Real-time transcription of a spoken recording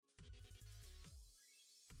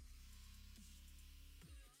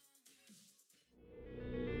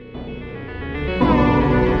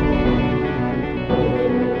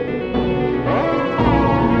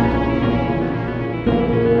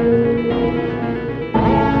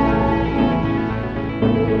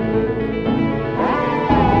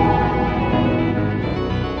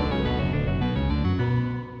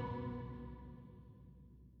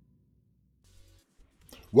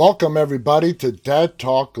Welcome, everybody, to Dead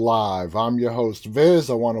Talk Live. I'm your host, Viz.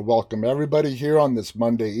 I want to welcome everybody here on this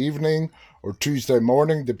Monday evening or Tuesday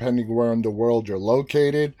morning, depending where in the world you're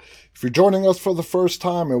located. If you're joining us for the first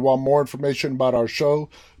time and want more information about our show,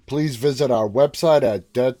 please visit our website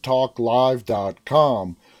at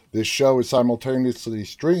deadtalklive.com. This show is simultaneously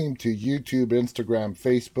streamed to YouTube, Instagram,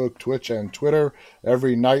 Facebook, Twitch, and Twitter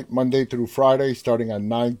every night, Monday through Friday, starting at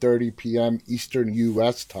 9:30 p.m. Eastern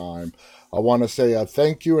U.S. time. I want to say a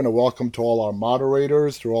thank you and a welcome to all our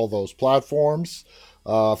moderators through all those platforms.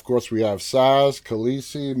 Of course, we have Saz,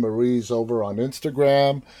 Khaleesi, Marie's over on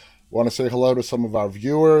Instagram. Want to say hello to some of our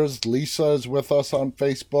viewers. Lisa is with us on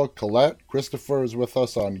Facebook. Colette, Christopher is with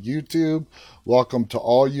us on YouTube. Welcome to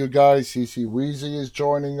all you guys. Cece Weezy is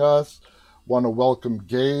joining us. Want to welcome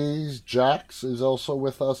Gaze. Jax is also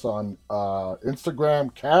with us on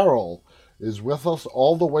Instagram. Carol is with us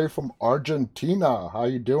all the way from Argentina. How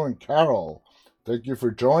you doing, Carol? Thank you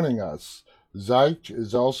for joining us. Zyke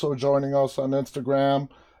is also joining us on Instagram.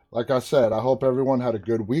 Like I said, I hope everyone had a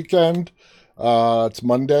good weekend. It's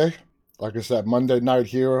Monday. Like I said, Monday night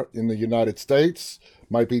here in the United States.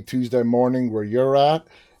 Might be Tuesday morning where you're at.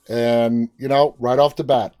 And, right off the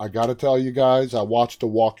bat, I got to tell you guys, I watched The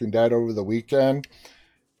Walking Dead over the weekend.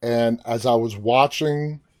 And as I was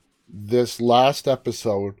watching this last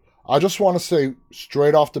episode, I just want to say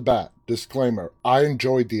straight off the bat, disclaimer, I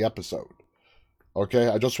enjoyed the episode. Okay?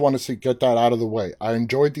 I just want to get that out of the way. I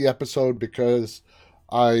enjoyed the episode because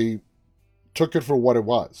I took it for what it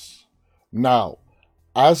was. Now,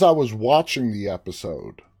 as I was watching the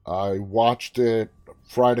episode, I watched it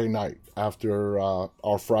Friday night after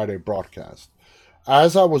our Friday broadcast.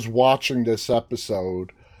 As I was watching this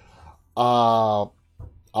episode, I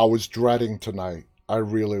was dreading tonight. I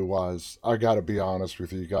really was. I gotta be honest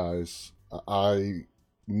with you guys. I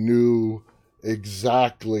knew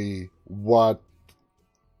exactly what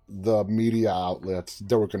the media outlets,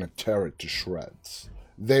 they were going to tear it to shreds.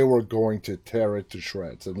 They were going to tear it to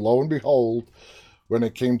shreds. And lo and behold, when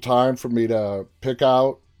it came time for me to pick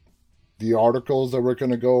out the articles that we're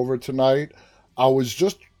going to go over tonight, I was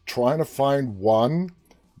just trying to find one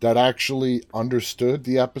that actually understood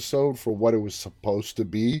the episode for what it was supposed to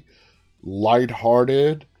be.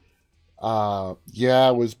 Lighthearted. It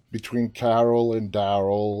was between Carol and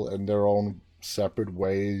Daryl and their own separate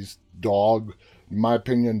ways. Dog, in my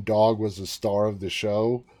opinion, Dog was the star of the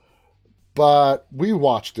show. But we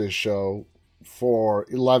watched this show for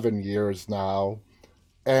 11 years now,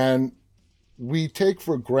 and we take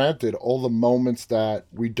for granted all the moments that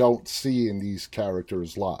we don't see in these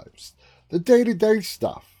characters' lives. The day-to-day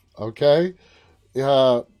stuff, okay?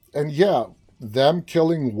 Them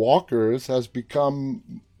killing walkers has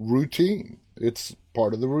become routine. It's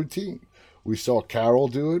part of the routine. We saw Carol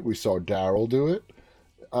do it. We saw Daryl do it.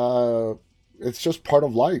 It's just part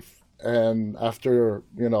of life. And after,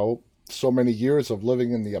 so many years of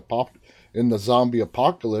living in the zombie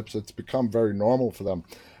apocalypse, it's become very normal for them.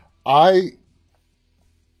 I'm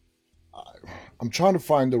trying to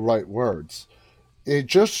find the right words. It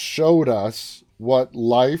just showed us what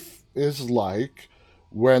life is like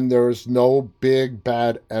when there's no big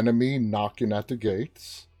bad enemy knocking at the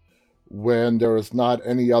gates, when there is not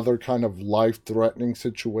any other kind of life-threatening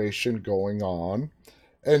situation going on,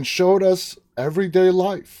 and showed us everyday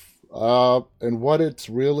life and what it's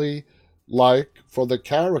really like for the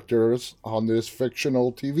characters on this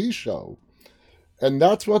fictional TV show. And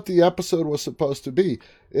that's what the episode was supposed to be.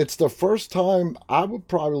 It's the first time, I would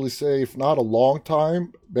probably say, if not a long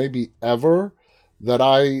time, maybe ever, that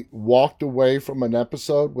I walked away from an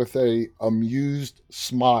episode with a amused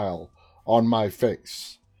smile on my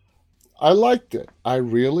face. I liked it. I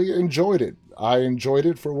really enjoyed it. I enjoyed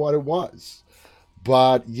it for what it was.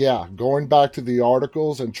 But yeah, going back to the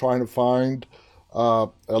articles and trying to find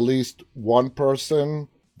at least one person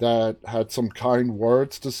that had some kind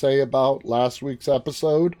words to say about last week's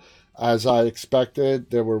episode, as I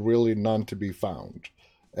expected, there were really none to be found.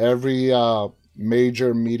 Every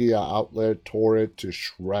major media outlet tore it to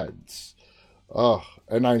shreds.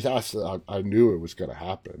 And I knew it was going to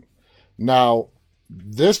happen. Now,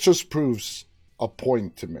 this just proves a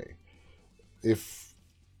point to me. If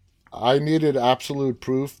I needed absolute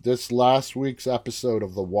proof, this last week's episode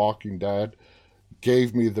of The Walking Dead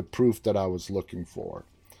gave me the proof that I was looking for.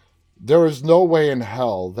 There is no way in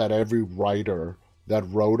hell that every writer that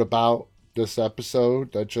wrote about this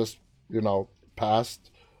episode that just,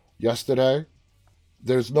 passed yesterday,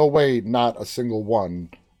 there's no way not a single one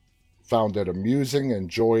found it amusing,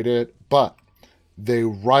 enjoyed it, but they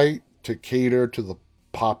write to cater to the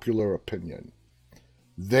popular opinion.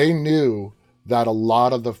 They knew that a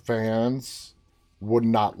lot of the fans would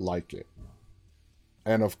not like it.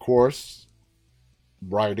 And of course,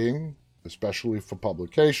 writing, especially for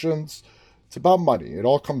publications, it's about money. It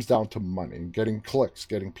all comes down to money, getting clicks,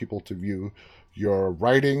 getting people to view your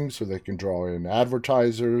writing so they can draw in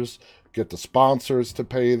advertisers, get the sponsors to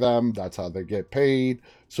pay them. That's how they get paid.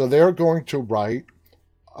 So they're going to write.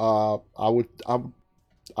 I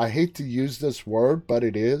hate to use this word, but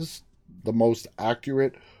it is the most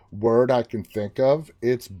accurate word I can think of.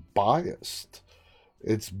 It's biased.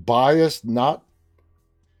 It's biased not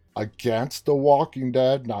against The Walking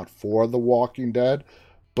Dead, not for The Walking Dead,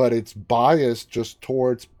 but it's biased just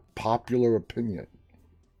towards popular opinion.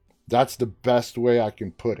 That's the best way I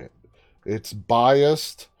can put it. It's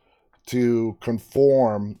biased to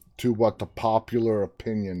conform to what the popular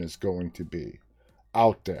opinion is going to be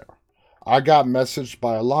out there. I got messaged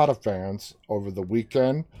by a lot of fans over the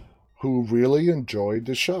weekend who really enjoyed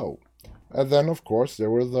the show. And then of course there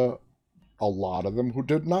were the a lot of them who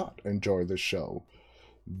did not enjoy the show.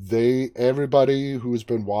 Everybody who's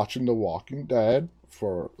been watching The Walking Dead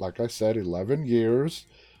for, like I said, 11 years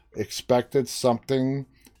expected something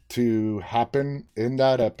to happen in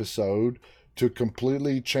that episode to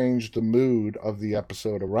completely change the mood of the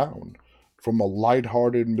episode around from a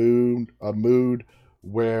lighthearted mood, a mood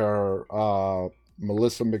where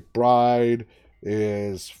Melissa McBride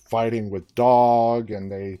is fighting with Dog,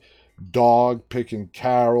 and they Dog picking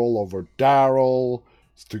Carol over Daryl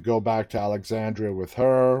to go back to Alexandria with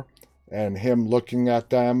her, and him looking at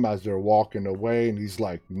them as they're walking away, and he's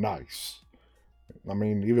like, nice. I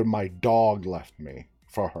mean, even my dog left me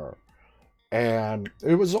for her. And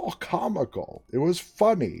it was all comical. It was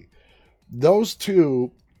funny. Those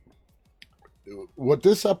two, what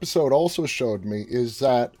this episode also showed me is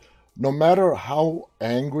that no matter how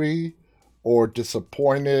angry or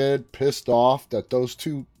disappointed, pissed off that those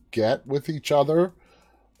two get with each other,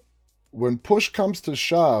 when push comes to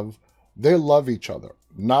shove, they love each other,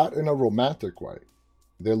 not in a romantic way.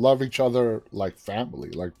 They love each other like family,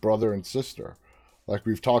 like brother and sister, like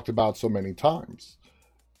we've talked about so many times.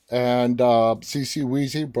 And CC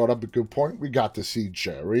Weezy brought up a good point. We got to see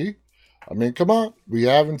Jerry. I mean, come on. We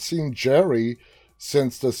haven't seen Jerry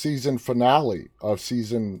since the season finale of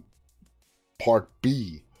season part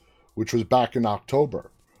B, which was back in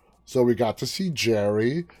October. So we got to see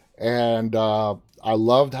Jerry, and I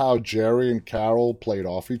loved how Jerry and Carol played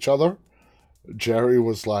off each other. Jerry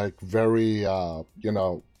was like very,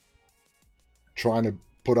 trying to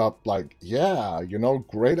put up like, yeah,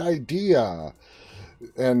 great idea.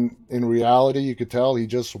 And in reality, you could tell he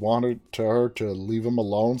just wanted her to leave him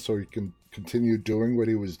alone so he can continue doing what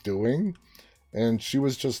he was doing. And she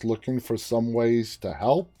was just looking for some ways to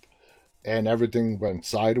help, and everything went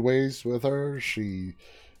sideways with her.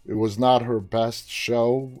 It was not her best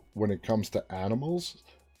show when it comes to animals.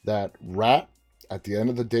 That rat, at the end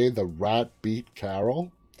of the day, the rat beat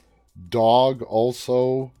Carol. Dog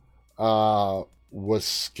also was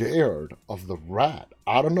scared of the rat.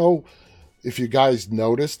 I don't know if you guys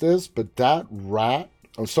noticed this, but dog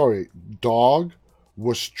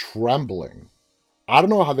was trembling. I don't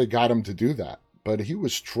know how they got him to do that, but he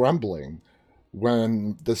was trembling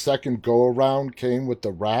when the second go around came with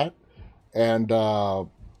the rat, and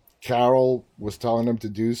Carol was telling him to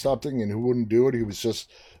do something and he wouldn't do it. He was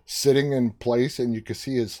just sitting in place, and you could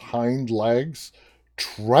see his hind legs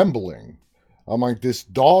trembling. I'm like, this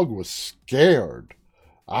dog was scared.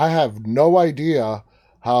 I have no idea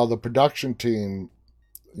how the production team,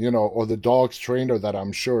 or the dog's trainer that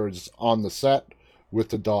I'm sure is on the set with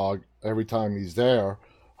the dog every time he's there,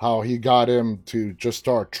 how he got him to just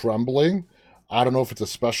start trembling. I don't know if it's a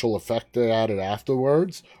special effect they added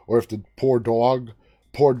afterwards, or if the poor dog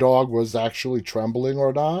was actually trembling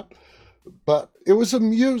or not. But it was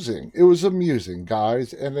amusing. It was amusing,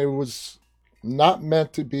 guys, and it was not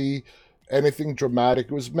meant to be anything dramatic.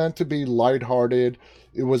 It was meant to be lighthearted.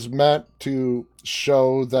 It was meant to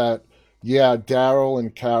show that, yeah, Daryl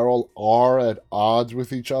and Carol are at odds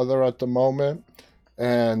with each other at the moment,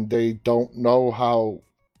 and they don't know how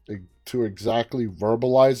to exactly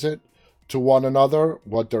verbalize it to one another,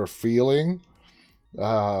 what they're feeling.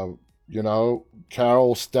 Uh,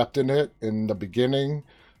 Carol stepped in it in the beginning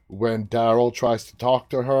when Daryl tries to talk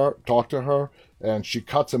to her, and she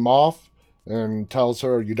cuts him off and tells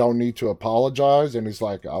her, you don't need to apologize. And he's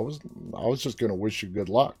like, I was just going to wish you good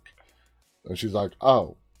luck. And she's like,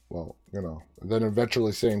 oh, well, and then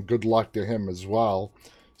eventually saying good luck to him as well.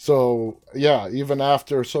 So, yeah, even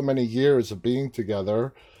after so many years of being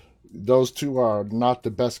together, those two are not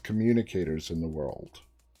the best communicators in the world.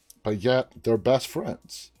 But yet, they're best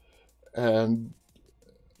friends. And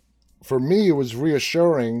for me, it was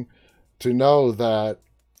reassuring to know that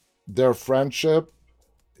their friendship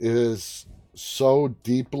is so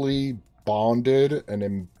deeply bonded and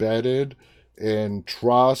embedded in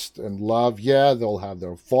trust and love. Yeah, they'll have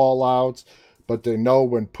their fallouts, but they know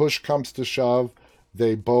when push comes to shove,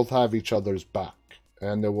 they both have each other's back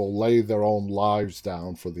and they will lay their own lives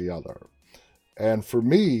down for the other. And for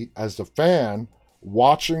me, as a fan,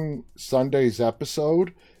 watching Sunday's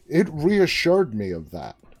episode, it reassured me of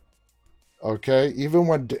that. Okay, even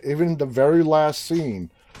the very last scene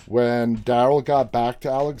when Daryl got back to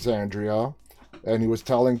Alexandria, and he was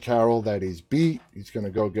telling Carol that he's beat, he's gonna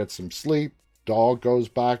go get some sleep. Dog goes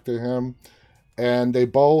back to him, and they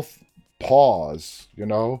both pause.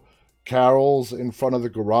 Carol's in front of the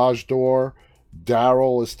garage door.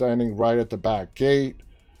 Daryl is standing right at the back gate.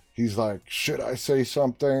 He's like, should I say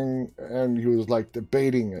something? And he was like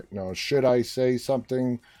debating it. Should I say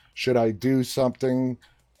something? Should I do something?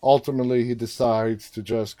 Ultimately, he decides to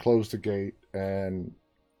just close the gate and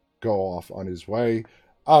go off on his way,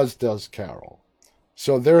 as does Carol.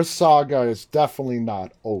 So their saga is definitely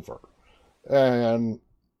not over. And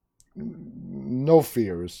no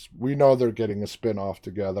fears. We know they're getting a spin-off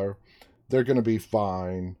together. They're going to be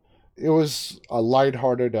fine. It was a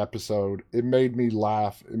lighthearted episode. It made me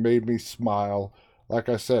laugh. It made me smile. Like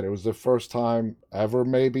I said, it was the first time ever,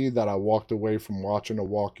 maybe, that I walked away from watching a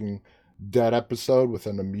Walking Dead episode with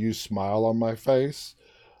an amused smile on my face.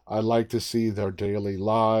 I like to see their daily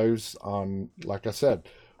lives on, like I said,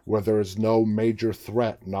 where there is no major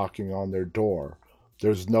threat knocking on their door.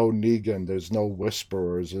 There's no Negan, there's no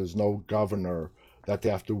whisperers, there's no governor that they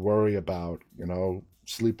have to worry about,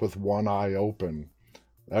 sleep with one eye open.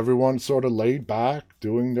 Everyone's sort of laid back,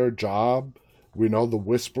 doing their job. We know the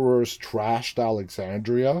whisperers trashed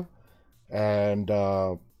Alexandria, and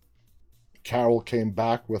Carol came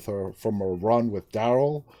back with her from a run with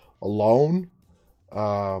Daryl alone.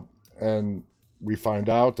 And we find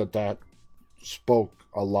out that spoke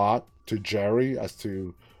a lot to Jerry as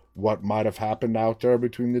to what might have happened out there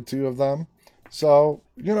between the two of them. So,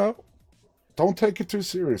 don't take it too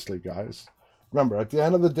seriously, guys. Remember, at the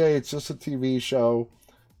end of the day, it's just a TV show,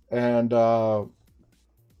 and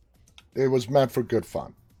it was meant for good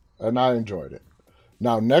fun, and I enjoyed it.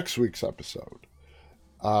 Now, next week's episode,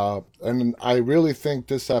 and I really think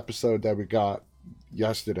this episode that we got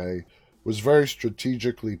yesterday was very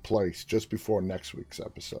strategically placed just before next week's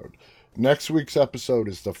episode. Next week's episode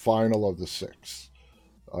is the final of the 6.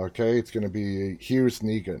 Okay, it's going to be Here's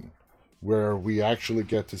Negan, where we actually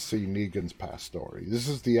get to see Negan's past story. This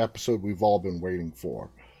is the episode we've all been waiting for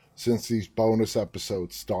since these bonus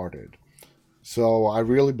episodes started. So I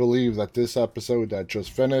really believe that this episode that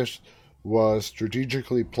just finished was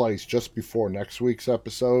strategically placed just before next week's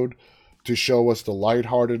episode to show us the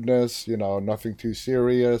lightheartedness, nothing too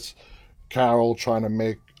serious. Carol trying to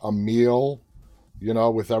make a meal,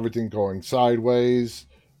 with everything going sideways.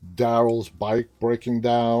 Daryl's bike breaking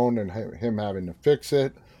down and him having to fix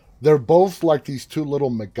it. They're both like these two little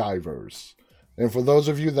MacGyvers. And for those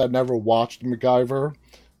of you that never watched MacGyver,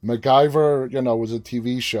 was a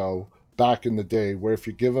TV show back in the day where if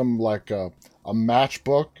you give him like a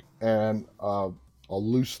matchbook and a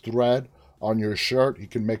loose thread on your shirt, he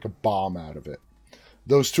can make a bomb out of it.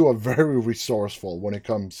 Those two are very resourceful when it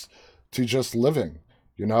comes to just living.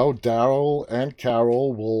 Daryl and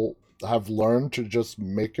Carol will have learned to just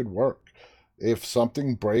make it work. If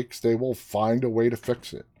something breaks, they will find a way to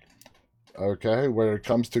fix it. Okay, when it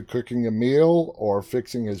comes to cooking a meal or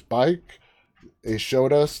fixing his bike, they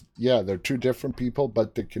showed us, they're two different people,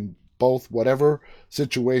 but they can both, whatever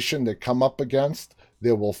situation they come up against,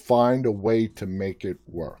 they will find a way to make it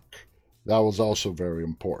work. That was also very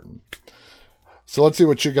important. So let's see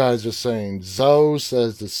what you guys are saying. Zoe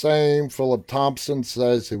says the same. Philip Thompson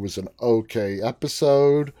says it was an okay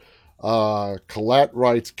episode. Colette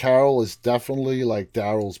writes, Carol is definitely like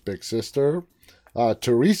Daryl's big sister.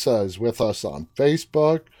 Teresa is with us on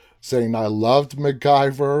Facebook saying, I loved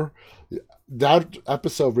MacGyver. That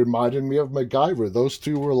episode reminded me of MacGyver. Those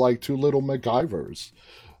two were like two little MacGyvers.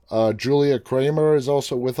 Julia Kramer is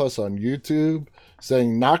also with us on YouTube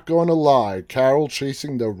saying, not going to lie, Carol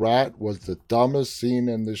chasing the rat was the dumbest scene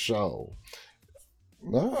in the show.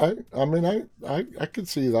 No, I could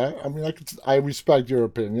see that. I respect your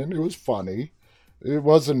opinion. It was funny. It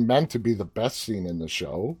wasn't meant to be the best scene in the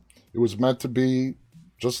show. It was meant to be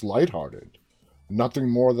just lighthearted. Nothing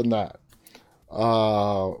more than that.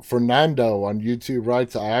 Fernando on YouTube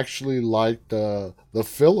writes, I actually liked the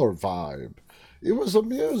filler vibe. It was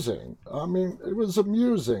amusing. It was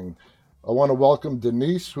amusing. I want to welcome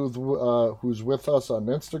Denise, who's with us on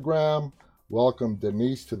Instagram. Welcome,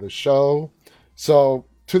 Denise, to the show. So,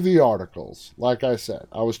 to the articles. Like I said,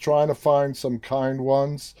 I was trying to find some kind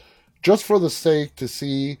ones just for the sake to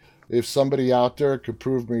see if somebody out there could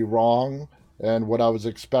prove me wrong and what I was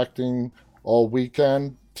expecting all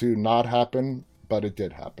weekend to not happen, but it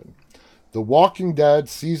did happen. The Walking Dead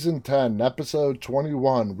Season 10, Episode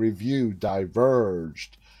 21 review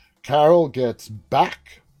diverged. Carol gets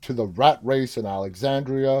back to the rat race in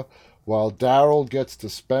Alexandria, while Daryl gets to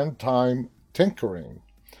spend time tinkering.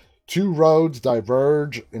 Two roads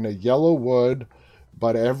diverge in a yellow wood,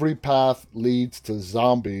 but every path leads to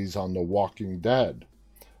zombies on The Walking Dead.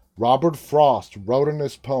 Robert Frost wrote in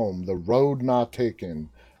his poem, The Road Not Taken,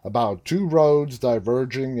 about two roads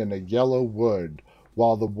diverging in a yellow wood.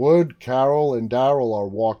 While the wood Carol and Daryl are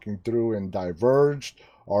walking through and diverged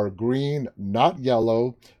are green, not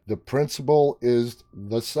yellow, the principle is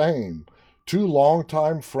the same. Two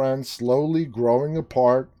longtime friends slowly growing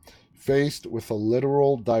apart, faced with a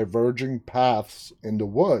literal diverging paths in the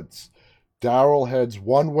woods. Daryl heads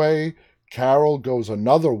one way, Carol goes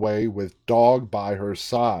another way with Dog by her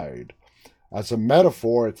side. As a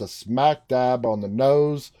metaphor, it's a smack dab on the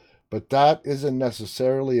nose, but that isn't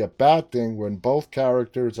necessarily a bad thing when both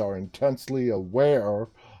characters are intensely aware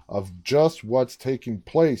of just what's taking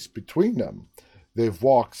place between them. They've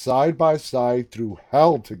walked side by side through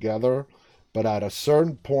hell together, but at a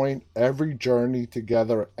certain point, every journey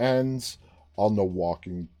together ends on The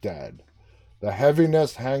Walking Dead. The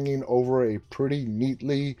heaviness hanging over a pretty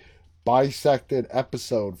neatly bisected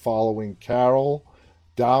episode following Carol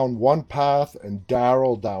down one path and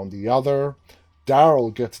Daryl down the other.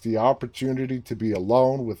 Daryl gets the opportunity to be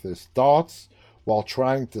alone with his thoughts while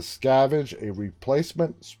trying to scavenge a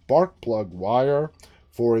replacement spark plug wire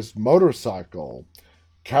for his motorcycle.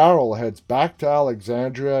 Carol heads back to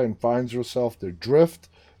Alexandria and finds herself adrift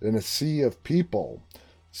in a sea of people,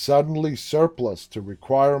 suddenly surplus to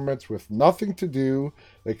requirements with nothing to do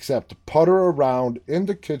except putter around in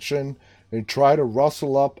the kitchen and try to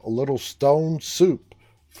rustle up a little stone soup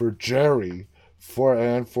for Jerry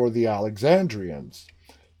and for the Alexandrians.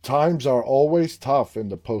 Times are always tough in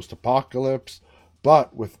the post-apocalypse,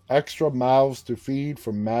 but with extra mouths to feed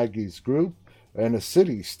from Maggie's group and a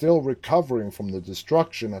city still recovering from the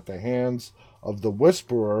destruction at the hands of the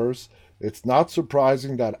Whisperers, it's not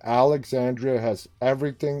surprising that Alexandria has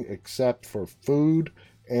everything except for food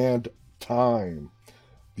and time.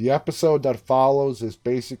 The episode that follows is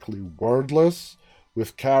basically wordless,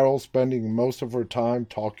 with Carol spending most of her time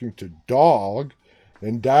talking to Dog,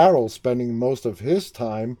 and Daryl spending most of his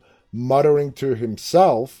time muttering to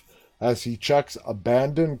himself as he checks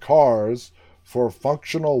abandoned cars for a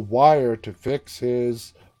functional wire to fix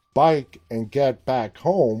his bike and get back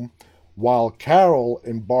home, while Carol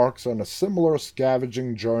embarks on a similar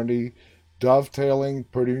scavenging journey, dovetailing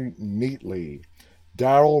pretty neatly.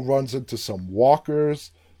 Daryl runs into some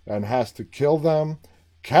walkers and has to kill them.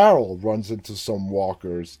 Carol runs into some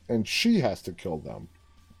walkers and she has to kill them.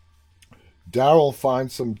 Daryl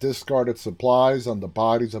finds some discarded supplies on the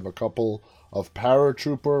bodies of a couple of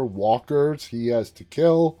paratrooper walkers he has to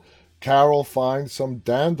kill. Carol finds some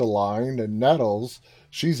dandelion and nettles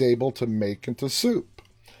she's able to make into soup.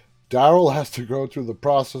 Daryl has to go through the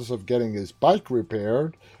process of getting his bike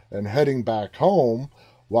repaired and heading back home,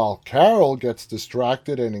 while Carol gets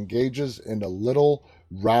distracted and engages in a little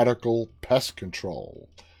radical pest control.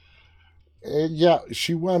 Yeah,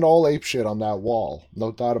 she went all apeshit on that wall.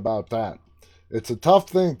 No doubt about that. It's a tough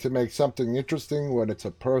thing to make something interesting when it's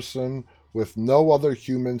a person with no other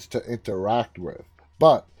humans to interact with.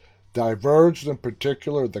 But Diverged, in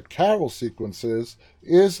particular, the Carol sequences,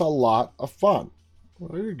 is a lot of fun.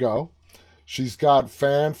 Well, there you go. She's got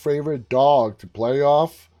fan-favorite Dog to play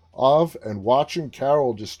off of, and watching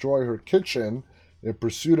Carol destroy her kitchen in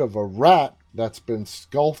pursuit of a rat that's been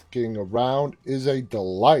skulking around is a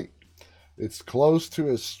delight. It's close to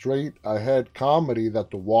as straight-ahead comedy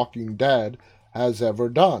that The Walking Dead has ever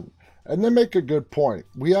done. And they make a good point.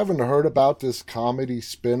 We haven't heard about this comedy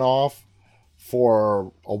spin-off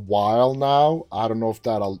for a while now. I don't know if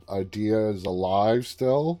that idea is alive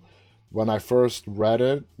still. When I first read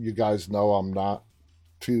it, you guys know I'm not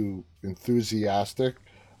too enthusiastic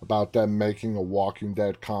about them making a Walking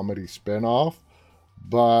Dead comedy spin-off,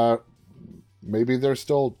 but maybe they're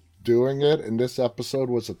still doing it, and this episode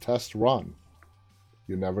was a test run.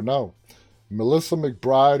 You never know. Melissa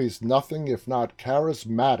McBride is nothing if not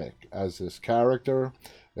charismatic as this character,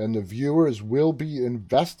 and the viewers will be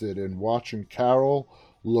invested in watching Carol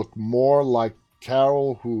look more like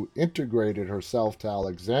Carol who integrated herself to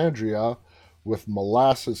Alexandria with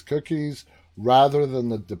molasses cookies rather than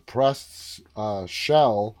the depressed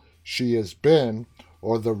shell she has been,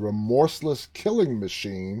 or the remorseless killing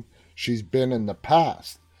machine she's been in the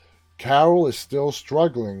past. Carol is still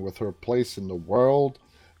struggling with her place in the world,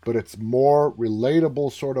 but it's more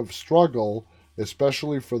relatable sort of struggle,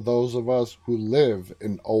 especially for those of us who live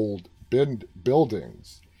in old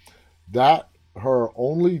buildings. That her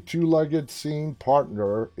only two-legged scene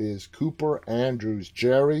partner is Cooper Andrews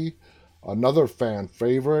Jerry, another fan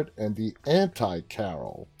favorite, and the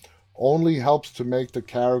anti-Carol, only helps to make the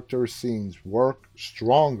character scenes work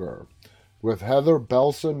stronger, with Heather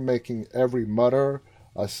Belson making every mutter,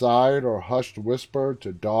 aside, or hushed whisper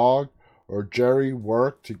to Dog or Jerry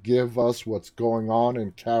work to give us what's going on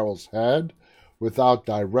in Carol's head without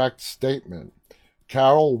direct statement.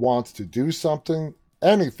 Carol wants to do something,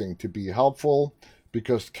 anything to be helpful,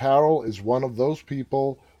 because Carol is one of those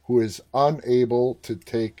people who is unable to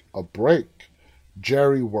take a break.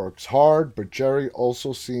 Jerry works hard, but Jerry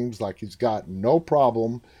also seems like he's got no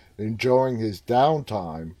problem enjoying his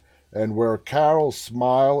downtime, and where Carol's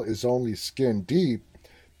smile is only skin deep,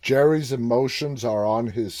 Jerry's emotions are on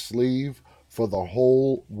his sleeve for the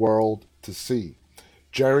whole world to see.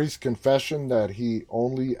 Jerry's confession that he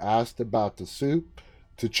only asked about the soup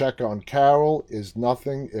to check on Carol is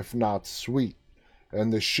nothing if not sweet,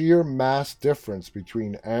 and the sheer mass difference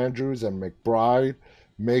between Andrews and McBride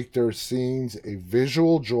make their scenes a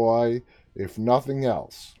visual joy, if nothing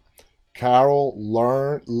else. Carol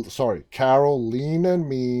lean and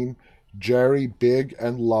mean, Jerry big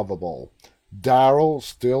and lovable. Daryl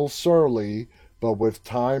still surly, but with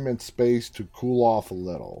time and space to cool off a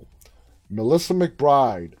little. Melissa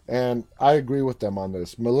McBride, and I agree with them on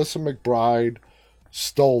this, Melissa McBride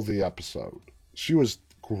stole the episode. She was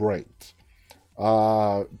great.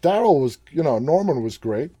 Daryl was, Norman was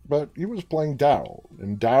great, but he was playing Daryl,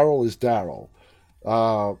 and Daryl is Daryl.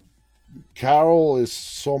 Carol is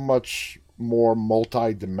so much more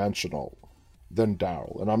multi-dimensional than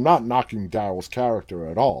Daryl, and I'm not knocking Daryl's character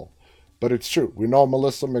at all, but it's true. We know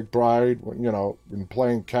Melissa McBride, in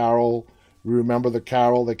playing Carol. We remember the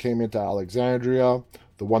Carol that came into Alexandria,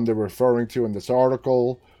 the one they're referring to in this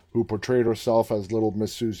article, who portrayed herself as little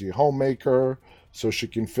Miss Susie Homemaker, so she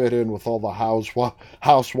can fit in with all the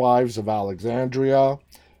housewives of Alexandria,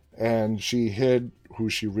 and she hid who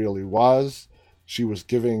she really was. She was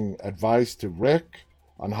giving advice to Rick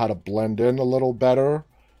on how to blend in a little better.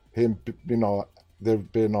 They've been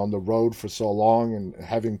on the road for so long and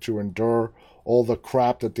having to endure all the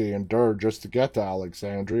crap that they endured just to get to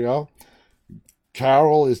Alexandria.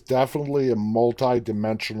 Carol is definitely a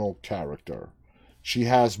multi-dimensional character. She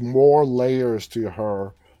has more layers to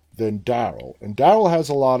her than Daryl. And Daryl has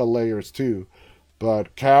a lot of layers too,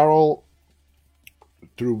 but Carol,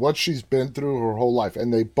 through what she's been through her whole life,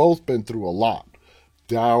 and they've both been through a lot.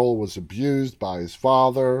 Daryl was abused by his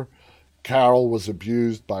father. Carol was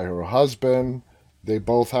abused by her husband. They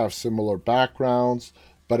both have similar backgrounds,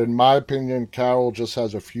 but in my opinion, Carol just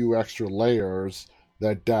has a few extra layers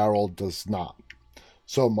that Daryl does not.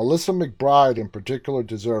 So Melissa McBride in particular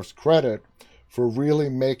deserves credit for really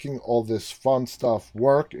making all this fun stuff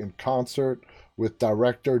work in concert with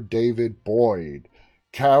director David Boyd.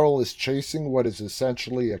 Carol is chasing what is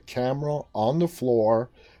essentially a camera on the floor.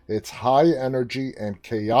 It's high energy and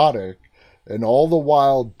chaotic, and all the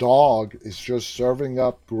while Dog is just serving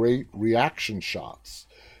up great reaction shots.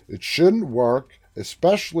 It shouldn't work,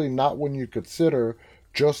 especially not when you consider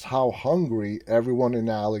just how hungry everyone in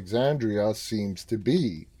Alexandria seems to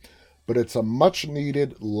be. But it's a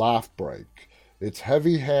much-needed laugh break. It's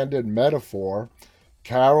heavy-handed metaphor.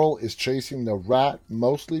 Carol is chasing the rat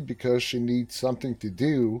mostly because she needs something to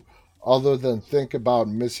do other than think about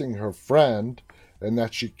missing her friend and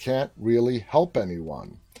that she can't really help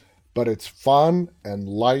anyone. But it's fun and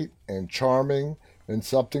light and charming and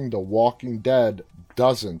something The Walking Dead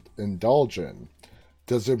doesn't indulge in.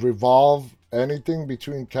 Does it revolve anything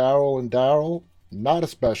between Carol and Daryl? Not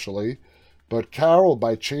especially, but Carol,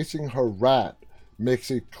 by chasing her rat,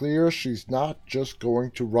 makes it clear she's not just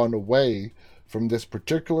going to run away from this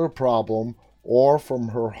particular problem or from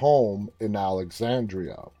her home in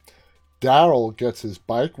Alexandria. Daryl gets his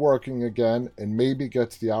bike working again and maybe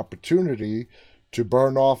gets the opportunity to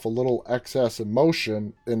burn off a little excess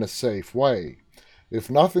emotion in a safe way. If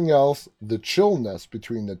nothing else, the chillness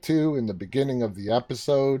between the two in the beginning of the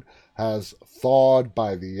episode has thawed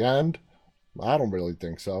by the end. I don't really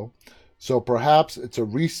think so. So perhaps it's a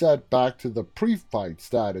reset back to the pre-fight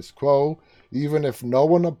status quo, even if no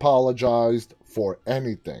one apologized for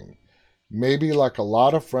anything. Maybe like a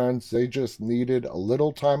lot of friends, they just needed a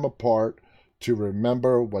little time apart to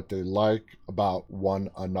remember what they like about one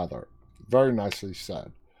another. Very nicely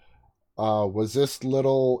said. Was this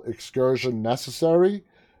little excursion necessary?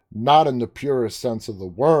 Not in the purest sense of the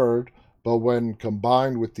word, but when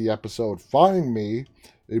combined with the episode Find Me,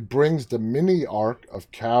 it brings the mini arc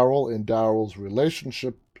of Carol and Daryl's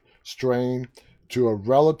relationship strain to a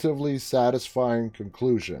relatively satisfying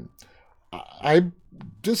conclusion. I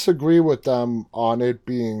disagree with them on it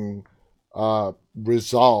being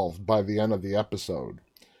resolved by the end of the episode.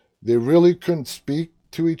 They really couldn't speak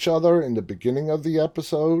to each other in the beginning of the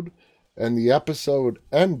episode, and the episode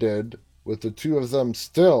ended with the two of them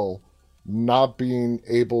still not being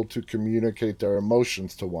able to communicate their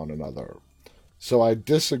emotions to one another. So I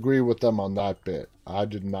disagree with them on that bit. I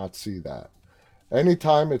did not see that.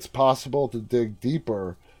 Anytime it's possible to dig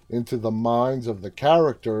deeper into the minds of the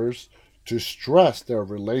characters to stress their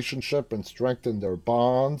relationship and strengthen their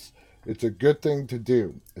bonds, it's a good thing to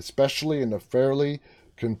do, especially in a fairly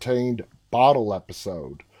contained bottle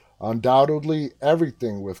episode. Undoubtedly,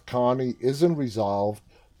 everything with Connie isn't resolved,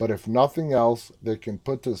 but if nothing else, they can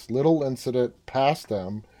put this little incident past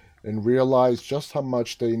them and realize just how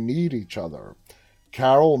much they need each other.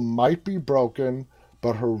 Carol might be broken,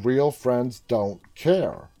 but her real friends don't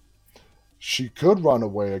care. She could run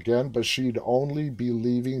away again, but she'd only be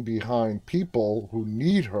leaving behind people who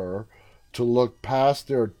need her to look past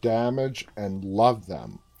their damage and love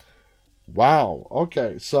them. Wow.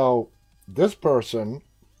 Okay, so this person,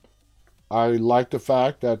 I like the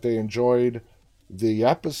fact that they enjoyed the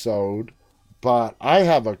episode, but I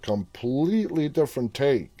have a completely different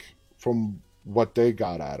take from what they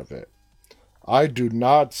got out of it. I do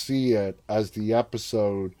not see it as the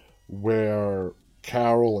episode where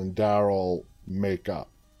Carol and Daryl make up.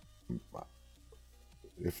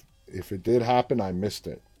 If it did happen, I missed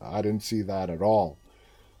it. I didn't see that at all.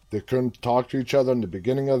 They couldn't talk to each other in the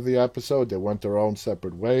beginning of the episode. They went their own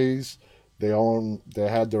separate ways. They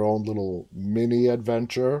had their own little mini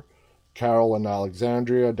adventure. Carol in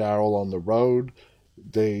Alexandria, Daryl on the road.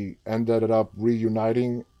 They ended up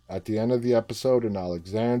reuniting at the end of the episode in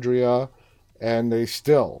Alexandria, and they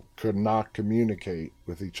still could not communicate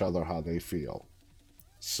with each other how they feel.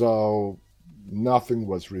 So nothing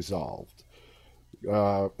was resolved.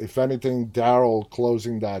 If anything, Daryl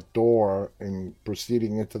closing that door and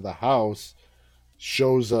proceeding into the house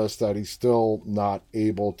shows us that he's still not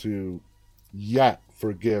able to yet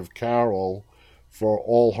forgive Carol for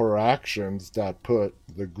all her actions that put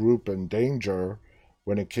the group in danger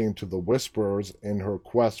when it came to the Whisperers in her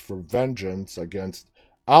quest for vengeance against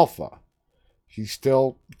Alpha. He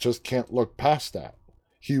still just can't look past that.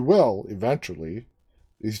 He will eventually.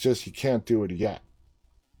 It's just he can't do it yet.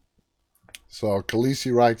 So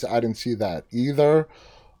Khaleesi writes, I didn't see that either.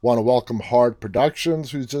 Want to welcome Hard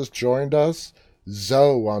Productions, who's just joined us.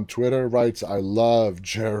 Zoe on Twitter writes, I love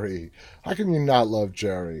Jerry. How can you not love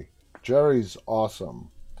Jerry? Jerry's awesome.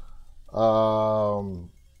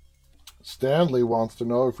 Stanley wants to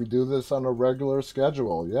know if we do this on a regular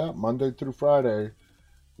schedule. Yeah, Monday through Friday.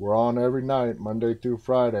 We're on every night, Monday through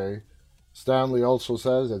Friday. Stanley also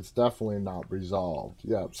says it's definitely not resolved.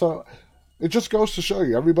 Yeah, so it just goes to show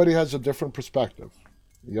you everybody has a different perspective.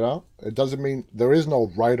 You know, it doesn't mean there is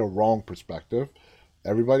no right or wrong perspective.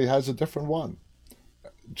 Everybody has a different one.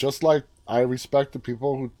 Just like I respect the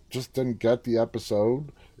people who just didn't get the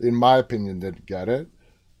episode, in my opinion, didn't get it.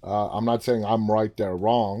 I'm not saying I'm right, they're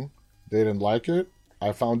wrong. They didn't like it.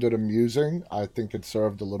 I found it amusing. I think it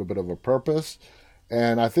served a little bit of a purpose.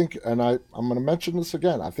 And I think, I'm going to mention this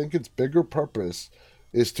again, I think its bigger purpose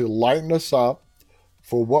is to lighten us up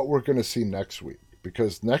for what we're going to see next week.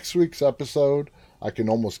 Because next week's episode, I can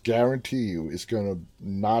almost guarantee you, is going to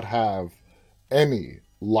not have any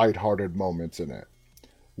lighthearted moments in it.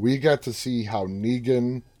 We get to see how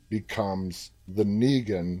Negan becomes the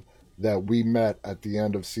Negan that we met at the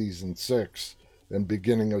end of season 6 and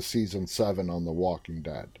beginning of season 7 on The Walking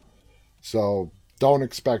Dead. So don't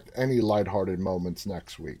expect any lighthearted moments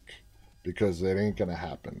next week because it ain't going to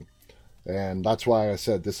happen. And that's why I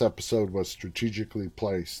said this episode was strategically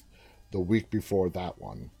placed the week before that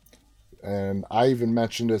one. And I even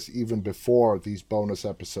mentioned this even before these bonus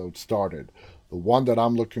episodes started. The one that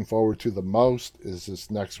I'm looking forward to the most is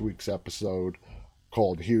this next week's episode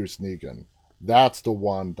called Here's Negan. That's the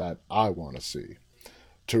one that I want to see.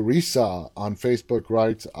 Teresa on Facebook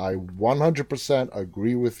writes, I 100%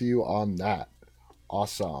 agree with you on that.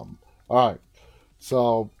 Awesome. All right.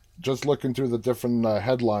 So just looking through the different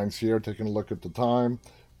headlines here, taking a look at the time.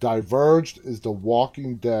 Diverged is The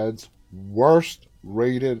Walking Dead's worst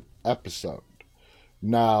rated episode.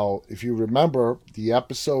 Now, if you remember, the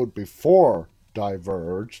episode before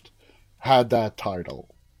Diverged had that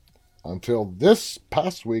title until this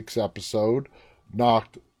past week's episode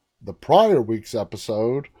knocked the prior week's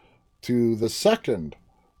episode to the second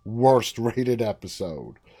worst rated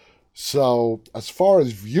episode. So as far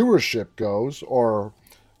as viewership goes, or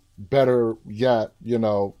better yet,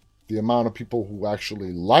 the amount of people who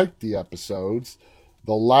actually liked the episodes,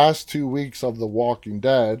 the last 2 weeks of The Walking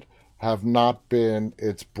Dead have not been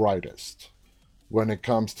its brightest when it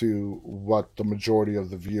comes to what the majority of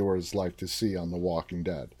the viewers like to see on The Walking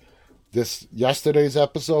Dead. This yesterday's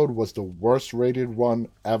episode was the worst rated one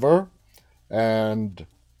ever, and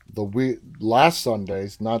last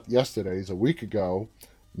Sunday's, not yesterday's, a week ago,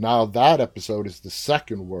 now that episode is the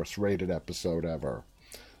second worst rated episode ever.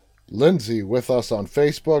 Lindsay with us on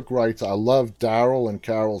Facebook writes, I love Daryl and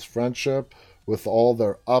Carol's friendship with all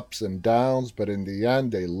their ups and downs, but in the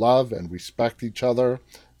end they love and respect each other.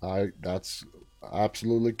 That's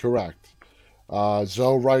absolutely correct.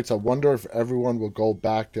 Zoe writes, I wonder if everyone will go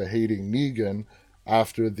back to hating Negan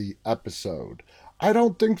after the episode. I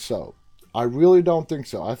don't think so. I really don't think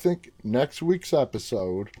so. I think next week's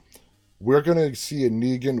episode, we're going to see a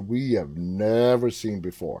Negan we have never seen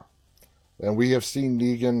before. And we have seen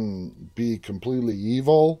Negan be completely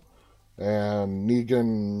evil, and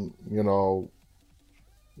Negan,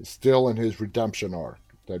 still in his redemption arc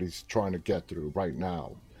that he's trying to get through right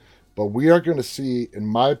now. But we are going to see, in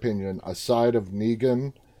my opinion, a side of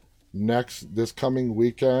Negan this coming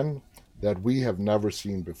weekend that we have never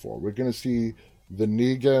seen before. We're going to see the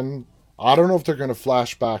Negan. I don't know if they're going to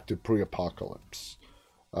flash back to pre-apocalypse.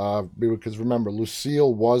 Because remember,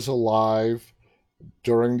 Lucille was alive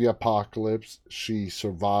during the apocalypse. She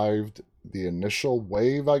survived the initial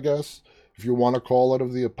wave, I guess, if you want to call it,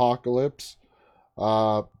 of the apocalypse.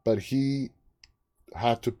 But he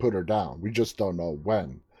had to put her down. We just don't know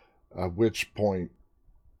when. At which point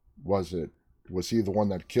was it? Was he the one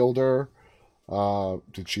that killed her?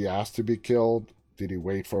 Did she ask to be killed? Did he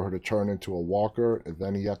wait for her to turn into a walker and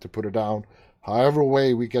then he had to put her down? However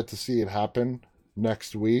way we get to see it happen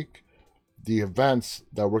next week, the events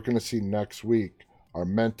that we're going to see next week are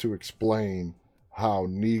meant to explain how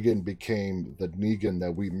Negan became the Negan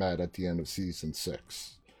that we met at the end of season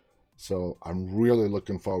 6. So I'm really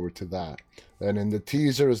looking forward to that. And in the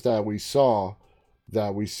teasers that we saw,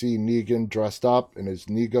 that we see Negan dressed up in his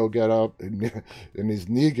Negan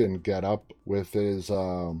get up with his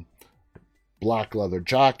black leather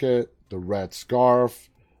jacket, the red scarf,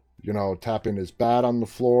 tapping his bat on the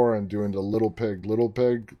floor and doing the little pig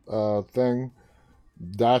thing.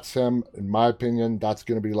 That's him. In my opinion, that's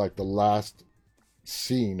going to be like the last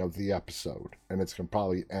scene of the episode, and it's going to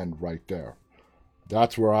probably end right there.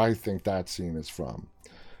 That's where I think that scene is from.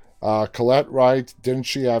 Colette writes, didn't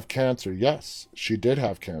she have cancer? Yes, she did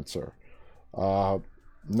have cancer.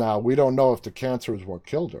 Now, we don't know if the cancer is what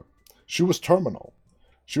killed her. She was terminal.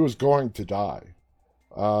 She was going to die.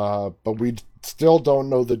 But we still don't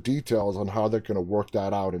know the details on how they're going to work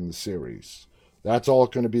that out in the series. That's all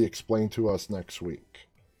going to be explained to us next week.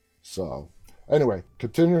 So, anyway,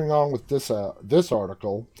 continuing on with this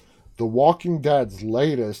article, The Walking Dead's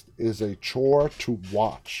latest is a chore to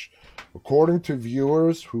watch. According to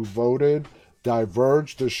viewers who voted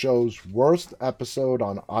Diverge the show's worst episode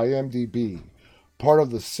on IMDb, part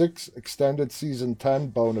of the 6 extended season 10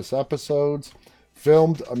 bonus episodes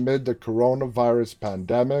filmed amid the coronavirus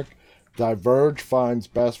pandemic, Diverge finds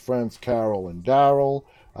best friends Carol and Daryl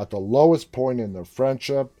at the lowest point in their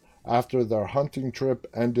friendship after their hunting trip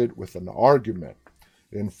ended with an argument.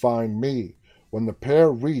 In Find Me, when the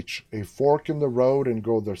pair reach a fork in the road and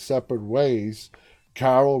go their separate ways,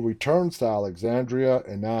 Carol returns to Alexandria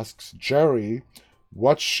and asks Jerry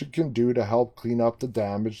what she can do to help clean up the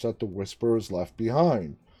damage that the Whisperers left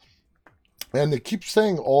behind. And they keep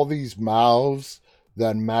saying all these mouths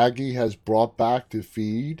that Maggie has brought back to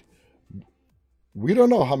feed. We don't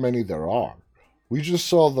know how many there are. We just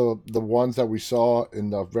saw the ones that we saw in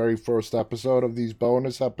the very first episode of these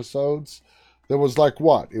bonus episodes. There was like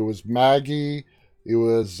what? It was Maggie. It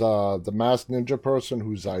was the masked ninja person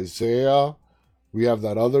who's Isaiah. We have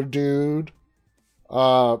that other dude.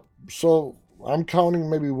 So I'm counting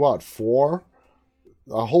maybe what, 4?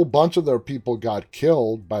 A whole bunch of their people got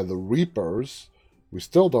killed by the Reapers. We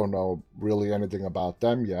still don't know really anything about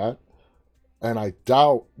them yet. And I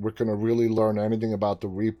doubt we're going to really learn anything about the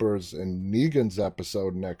Reapers in Negan's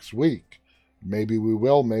episode next week. Maybe we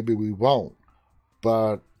will, maybe we won't.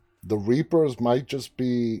 But the Reapers might just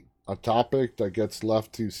be a topic that gets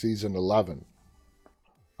left to season 11.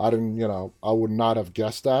 I would not have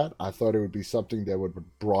guessed that. I thought it would be something that would be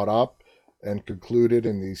brought up and concluded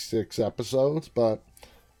in these 6 episodes, but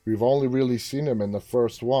we've only really seen him in the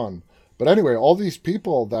first one. But anyway, all these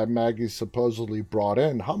people that Maggie supposedly brought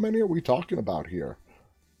in, how many are we talking about here?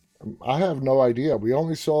 I have no idea. We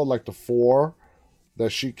only saw like the 4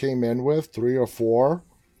 that she came in with, 3 or 4,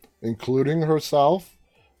 including herself.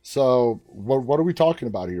 So what are we talking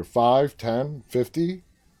about here? 5, 10, 50?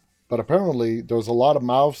 But apparently there's a lot of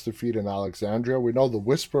mouths to feed in Alexandria. We know the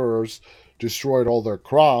Whisperers destroyed all their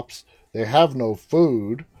crops. They have no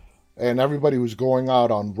food, and everybody who's going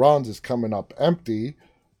out on runs is coming up empty.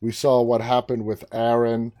 We saw what happened with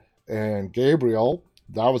Aaron and Gabriel.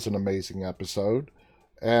 That was an amazing episode.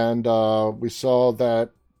 And we saw that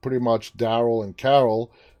pretty much Daryl and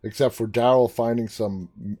Carol, except for Daryl finding some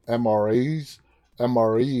MREs,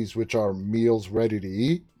 which are meals ready to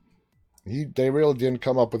eat. They really didn't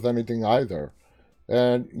come up with anything either.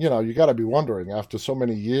 And you got to be wondering, after so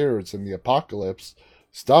many years in the apocalypse,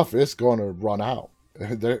 stuff is going to run out.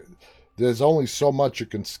 There's only so much you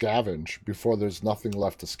can scavenge before there's nothing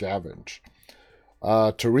left to scavenge.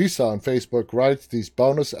 Teresa on Facebook writes, these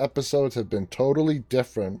bonus episodes have been totally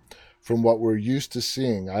different from what we're used to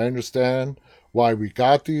seeing. I understand why we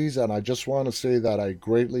got these, and I just want to say that I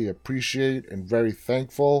greatly appreciate and very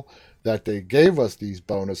thankful that they gave us these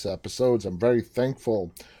bonus episodes. I'm very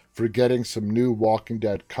thankful for getting some new Walking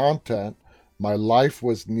Dead content. My life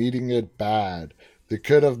was needing it bad. They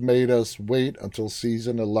could have made us wait until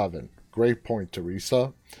season 11. Great point,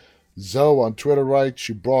 Teresa. Zoe on Twitter writes,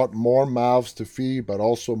 she brought more mouths to feed, but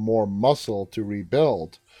also more muscle to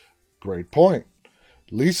rebuild. Great point.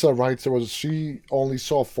 Lisa writes, she only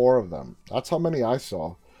saw 4 of them. That's how many I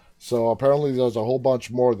saw. So apparently there's a whole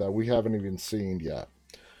bunch more that we haven't even seen yet.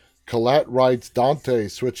 Colette writes, Dante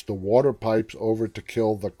switched the water pipes over to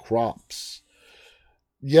kill the crops.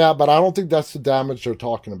 Yeah, but I don't think that's the damage they're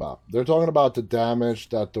talking about. They're talking about the damage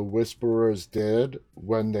that the Whisperers did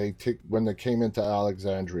when they came into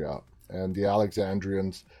Alexandria, and the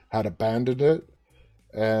Alexandrians had abandoned it.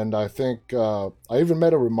 And I think I even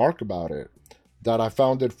made a remark about it, that I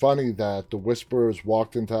found it funny that the Whisperers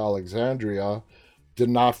walked into Alexandria, did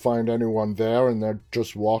not find anyone there, and then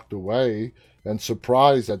just walked away, and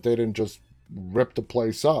surprised that they didn't just rip the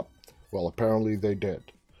place up. Well, apparently they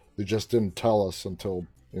did. They just didn't tell us until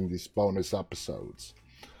in these bonus episodes.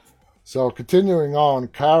 So continuing on,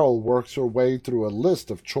 Carol works her way through a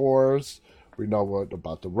list of chores. We know what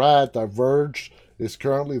about the rat. Diverge is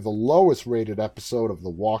currently the lowest rated episode of The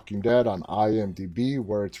Walking Dead on IMDb,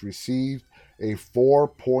 where it's received a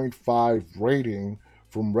 4.5 rating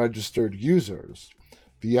from registered users.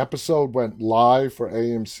 The episode went live for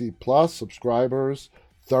AMC Plus subscribers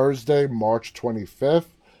Thursday, March 25th,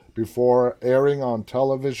 before airing on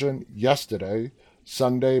television yesterday,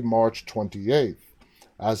 Sunday, March 28th.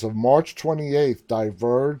 As of March 28th,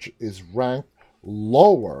 Diverge is ranked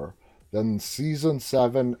lower than Season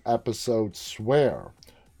 7 episode Swear,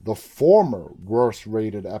 the former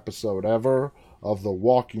worst-rated episode ever of The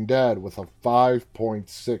Walking Dead, with a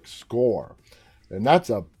 5.6 score. And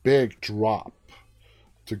that's a big drop.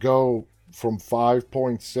 To go from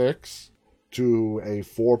 5.6 to a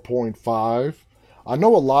 4.5. I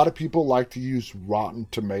know a lot of people like to use Rotten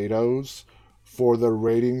Tomatoes for their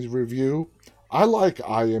ratings review. I like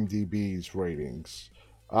IMDb's ratings.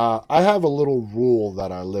 I have a little rule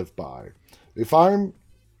that I live by. If I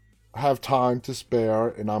have time to spare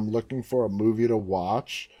and I'm looking for a movie to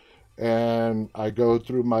watch, and I go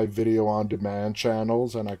through my video on demand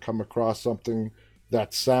channels and I come across something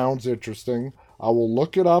that sounds interesting, I will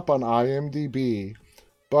look it up on IMDb.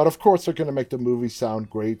 But of course they're going to make the movie sound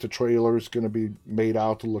great. The trailer is going to be made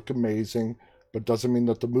out to look amazing, but doesn't mean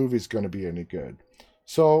that the movie's going to be any good.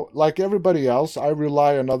 So, like everybody else, I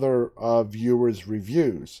rely on other viewers'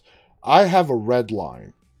 reviews. I have a red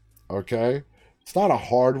line, okay? It's not a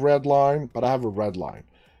hard red line, but I have a red line.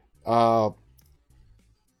 I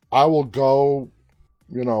will go,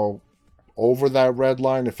 over that red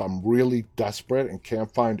line if I'm really desperate and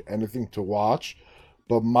can't find anything to watch.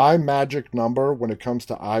 But my magic number when it comes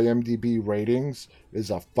to IMDb ratings is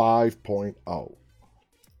a 5.0.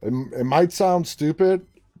 It might sound stupid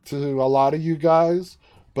to a lot of you guys,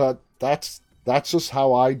 but that's just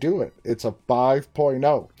how I do it. It's a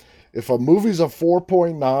 5.0. If a movie's a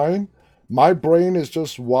 4.9, my brain is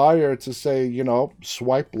just wired to say,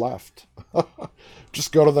 swipe left.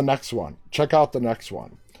 Just go to the next one. Check out the next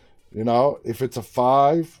one. If it's a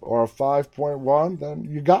 5 or a 5.1, then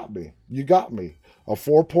you got me. You got me. A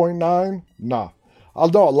 4.9? Nah.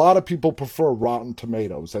 Although a lot of people prefer Rotten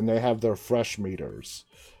Tomatoes, and they have their fresh meters,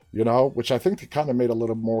 which I think they kind of made a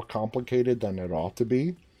little more complicated than it ought to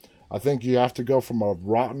be. I think you have to go from a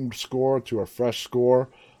rotten score to a fresh score.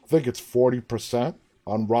 I think it's 40%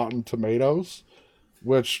 on Rotten Tomatoes,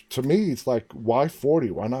 which to me, it's like, why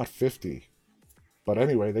 40? Why not 50? But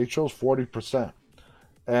anyway, they chose 40%.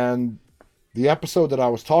 And the episode that I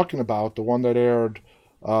was talking about, the one that aired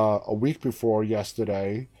a week before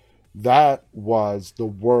yesterday, that was the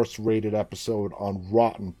worst rated episode on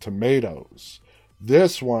Rotten Tomatoes.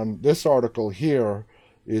 This article here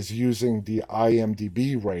is using the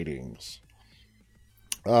IMDb ratings.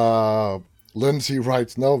 Uh, Lindsay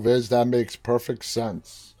writes, no, Viz, that makes perfect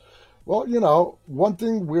sense. Well, one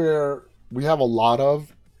thing we have a lot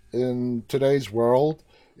of in today's world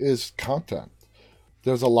is content.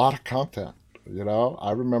 There's a lot of content.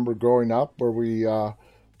 I remember growing up where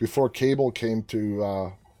before cable came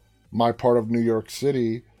to my part of New York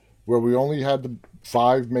City, where we only had the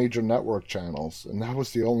five major network channels, and that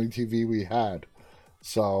was the only TV we had.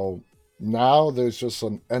 So now there's just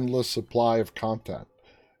an endless supply of content.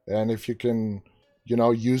 And if you can,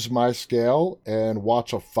 use my scale and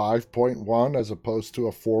watch a 5.1 as opposed to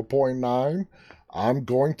a 4.9, I'm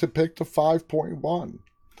going to pick the 5.1.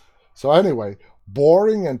 So anyway,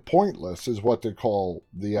 boring and pointless is what they call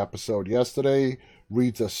the episode. Yesterday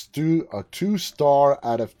reads a 2-star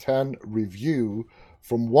out of 10 review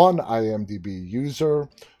from one IMDb user.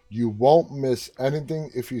 You won't miss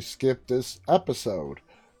anything if you skip this episode.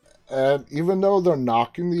 And even though they're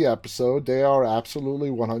knocking the episode, they are absolutely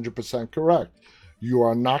 100% correct. You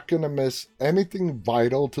are not going to miss anything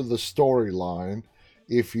vital to the storyline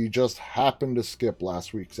if you just happen to skip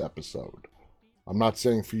last week's episode. I'm not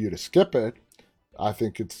saying for you to skip it. I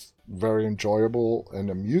think it's very enjoyable and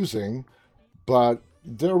amusing, but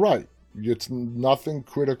they're right. It's nothing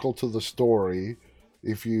critical to the story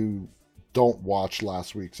if you don't watch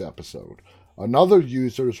last week's episode. Another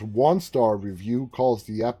user's 1-star review calls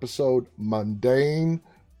the episode mundane,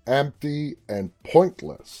 empty, and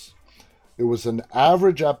pointless. It was an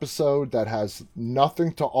average episode that has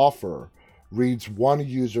nothing to offer, reads one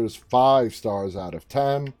user's 5 stars out of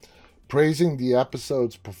 10. Praising the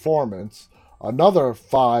episode's performance, another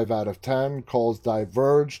 5 out of 10 calls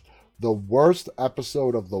Diverged the worst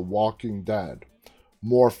episode of The Walking Dead.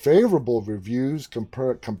 More favorable reviews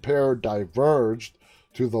compare Diverged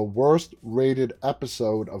to the worst rated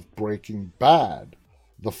episode of Breaking Bad,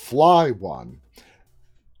 the Fly one.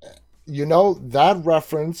 That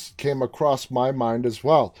reference came across my mind as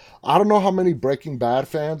well. I don't know how many Breaking Bad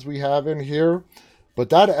fans we have in here, but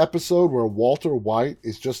that episode where Walter White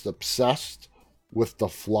is just obsessed with the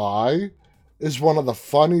Fly is one of the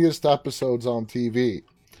funniest episodes on TV.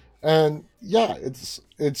 And yeah,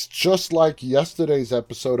 it's just like yesterday's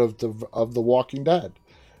episode of the Walking Dead.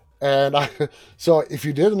 And so if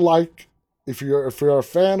you're a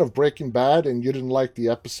fan of Breaking Bad and you didn't like the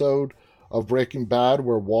episode of Breaking Bad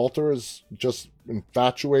where Walter is just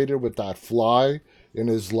infatuated with that fly in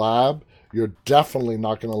his lab, you're definitely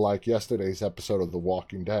not going to like yesterday's episode of The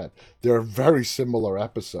Walking Dead. They're very similar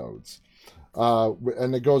episodes.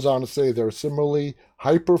 And it goes on to say they're similarly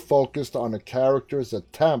hyper focused on a character's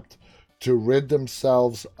attempt to rid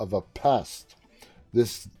themselves of a pest.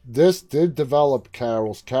 This did develop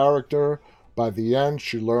Carol's character. By the end,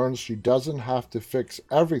 she learns she doesn't have to fix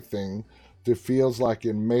everything to feel like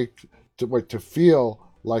it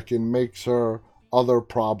makes her other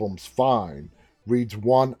problems fine. Reads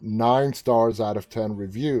one 9 stars out of 10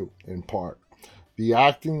 review in part. The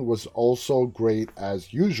acting was also great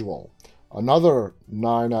as usual. Another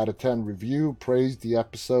 9 out of 10 review praised the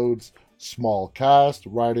episode's small cast,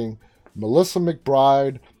 writing Melissa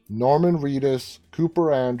McBride, Norman Reedus,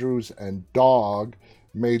 Cooper Andrews, and Dog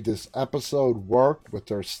made this episode work with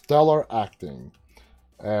their stellar acting.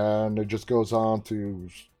 And it just goes on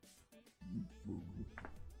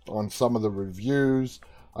some of the reviews.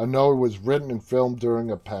 I know it was written and filmed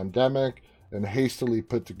during a pandemic and hastily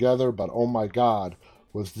put together, but oh my god,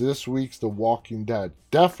 was this week's The Walking Dead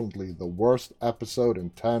definitely the worst episode in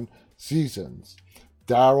 10 seasons.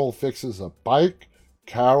 Daryl fixes a bike.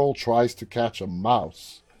 Carol tries to catch a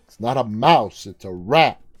mouse. It's not a mouse, it's a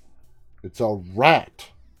rat. It's a rat.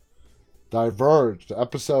 Diverged,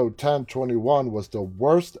 episode 1021, was the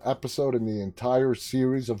worst episode in the entire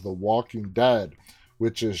series of The Walking Dead,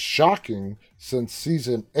 which is shocking since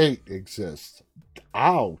season 8 exists.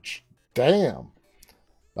 Ouch. Damn.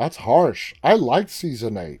 That's harsh. I liked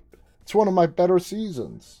season 8. It's one of my better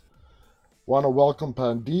seasons. Want to welcome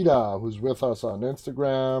Pandita, who's with us on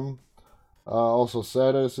Instagram. Also,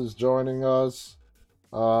 Sedis is joining us.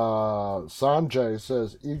 Sanjay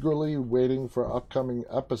says, eagerly waiting for upcoming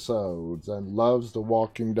episodes and loves The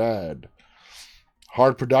Walking Dead.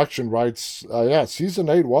 Hard Production writes, yeah, season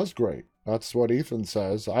 8 was great. That's what Ethan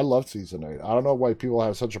says. I love season 8. I don't know why people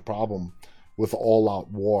have such a problem with All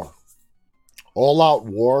Out War. All Out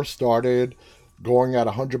War started going at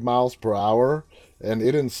 100 miles per hour, and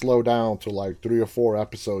it didn't slow down to like 3 or 4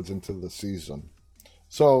 episodes into the season.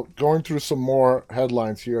 So, going through some more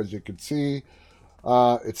headlines here, as you can see,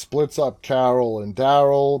 it splits up Carol and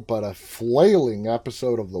Daryl, but a flailing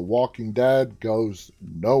episode of The Walking Dead goes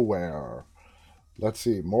nowhere. Let's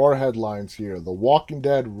see, more headlines here. The Walking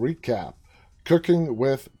Dead recap. Cooking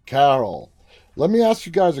with Carol. Let me ask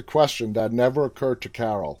you guys a question that never occurred to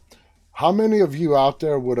Carol. How many of you out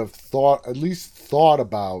there would have thought, at least thought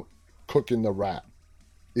about cooking the rat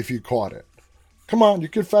if you caught it? Come on, you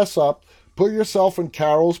can fess up. Put yourself in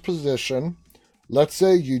Carol's position. Let's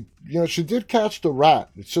say she did catch the rat.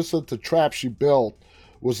 It's just that the trap she built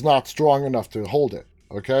was not strong enough to hold it,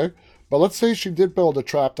 okay? But let's say she did build a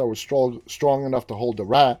trap that was strong enough to hold the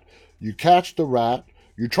rat. You catch the rat.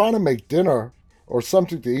 You're trying to make dinner or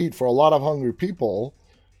something to eat for a lot of hungry people.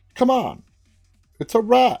 Come on. It's a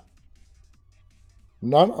rat.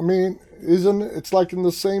 Isn't it's like in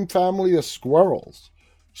the same family as squirrels?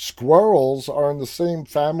 Squirrels are in the same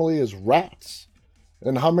family as rats.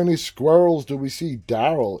 And how many squirrels do we see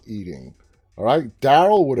Daryl eating? All right,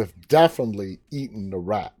 Daryl would have definitely eaten the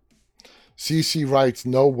rat. Cece writes,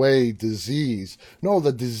 no way, disease. No,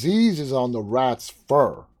 the disease is on the rat's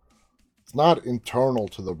fur. It's not internal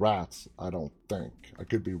to the rats, I don't think. I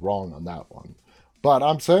could be wrong on that one. But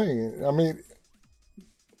I'm saying,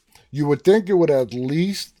 you would think it would at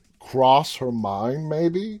least cross her mind,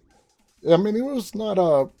 maybe. It was not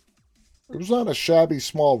a shabby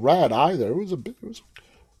small rat either.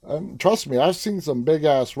 And trust me, I've seen some big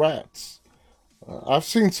ass rats. I've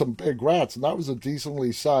seen some big rats, and that was a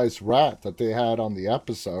decently sized rat that they had on the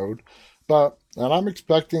episode. And I'm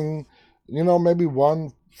expecting, maybe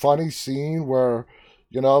one funny scene where,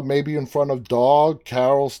 maybe in front of dog,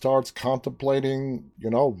 Carol starts contemplating,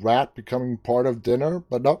 rat becoming part of dinner.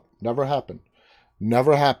 But nope, never happened.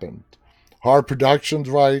 Never happened. Hard Productions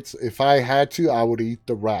writes, if I had to, I would eat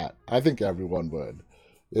the rat. I think everyone would.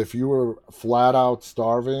 If you were flat out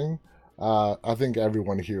starving, I think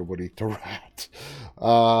everyone here would eat the rat.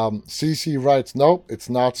 CC writes, nope, it's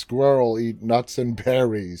not squirrel. Eat nuts and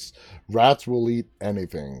berries. Rats will eat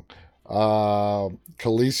anything.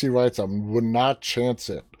 Khaleesi writes, I would not chance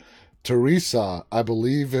it. Teresa, I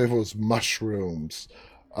believe it was mushrooms.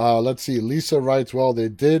 Let's see. Lisa writes, well, they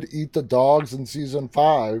did eat the dogs in season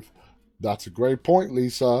 5. That's a great point,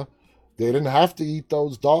 Lisa. They didn't have to eat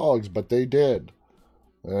those dogs, but they did.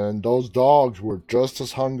 And those dogs were just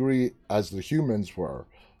as hungry as the humans were.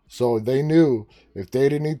 So they knew if they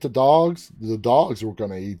didn't eat the dogs were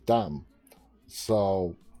going to eat them.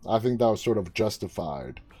 So I think that was sort of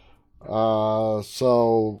justified.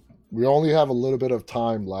 So we only have a little bit of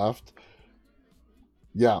time left.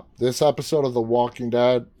 Yeah, this episode of The Walking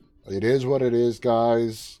Dead, it is what it is,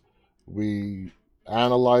 guys. We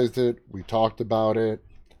analyzed it. We talked about it.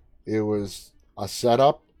 It was a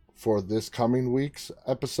setup for this coming week's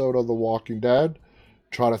episode of The Walking Dead.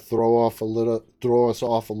 Try to throw us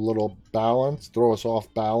off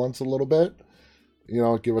balance a little bit.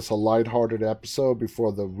 Give us a lighthearted episode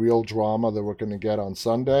before the real drama that we're going to get on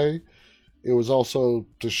Sunday. It was also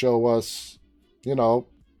to show us,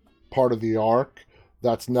 part of the arc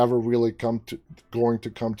that's never really going to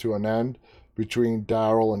come to an end between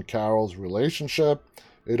Daryl and Carol's relationship.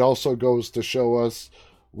 It also goes to show us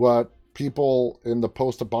what people in the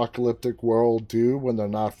post-apocalyptic world do when they're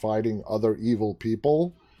not fighting other evil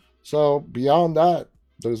people. So beyond that,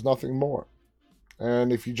 there's nothing more.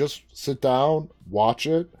 And if you just sit down, watch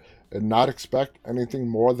it, and not expect anything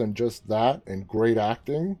more than just that and great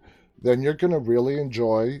acting, then you're going to really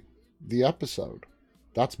enjoy the episode.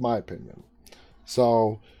 That's my opinion.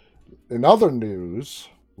 So, in other news,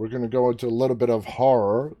 we're going to go into a little bit of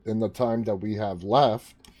horror in the time that we have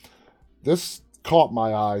left. This caught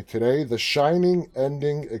my eye today. The Shining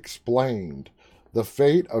ending explained. The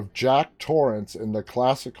fate of Jack Torrance in the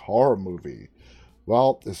classic horror movie.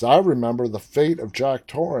 Well, as I remember, the fate of Jack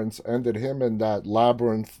Torrance ended him in that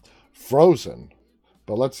labyrinth frozen.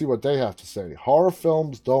 But let's see what they have to say. Horror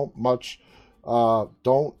films don't much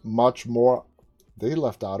more. They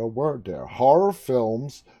left out a word there. Horror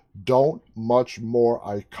films don't much more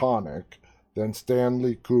iconic than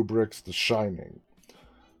Stanley Kubrick's The Shining.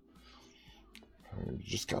 You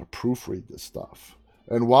just got to proofread this stuff.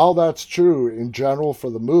 And while that's true in general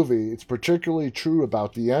for the movie, it's particularly true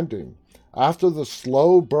about the ending. After the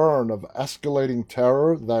slow burn of escalating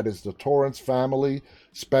terror that is the Torrance family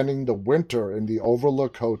spending the winter in the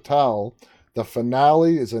Overlook Hotel, the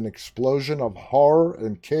finale is an explosion of horror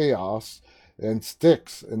and chaos and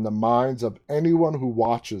sticks in the minds of anyone who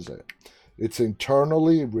watches it. It's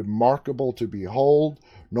internally remarkable to behold,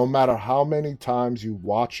 no matter how many times you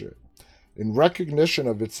watch it. In recognition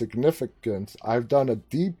of its significance, I've done a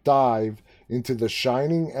deep dive into the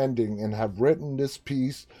Shining ending and have written this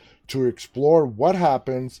piece to explore what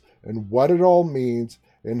happens and what it all means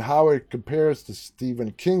and how it compares to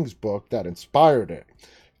Stephen King's book that inspired it.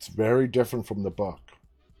 It's very different from the book.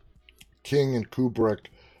 King and Kubrick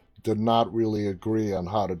did not really agree on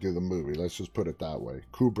how to do the movie. Let's just put it that way.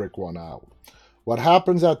 Kubrick won out. What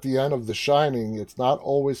happens at the end of The Shining, it's not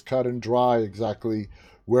always cut and dry exactly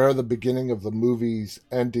where the beginning of the movie's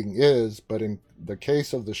ending is, but in the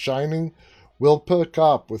case of The Shining, we'll pick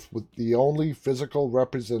up with the only physical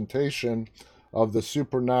representation of the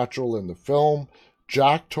supernatural in the film,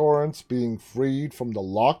 Jack Torrance being freed from the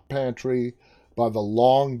locked pantry by the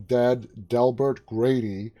long dead Delbert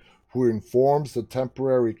Grady, who informs the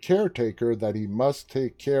temporary caretaker that he must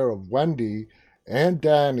take care of Wendy and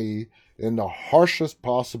Danny in the harshest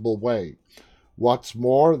possible way. What's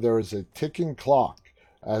more, there is a ticking clock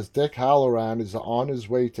as Dick Halloran is on his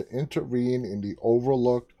way to intervene in the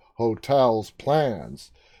Overlook Hotel's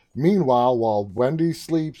plans. Meanwhile, while Wendy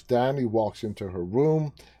sleeps, Danny walks into her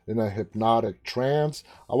room in a hypnotic trance.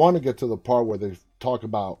 I want to get to the part where they talk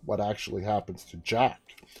about what actually happens to Jack.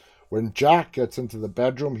 When Jack gets into the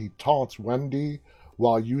bedroom, he taunts Wendy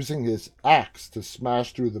while using his axe to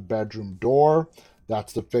smash through the bedroom door.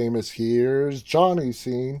 That's the famous "Here's Johnny"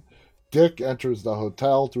 scene. Dick enters the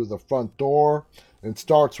hotel through the front door and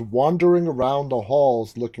starts wandering around the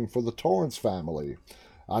halls looking for the Torrance family.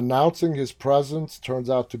 Announcing his presence turns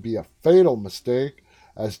out to be a fatal mistake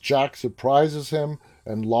as Jack surprises him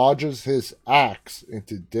and lodges his axe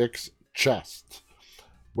into Dick's chest.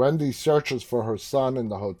 Wendy searches for her son in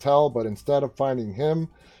the hotel, but instead of finding him,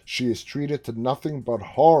 she is treated to nothing but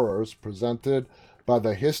horrors presented by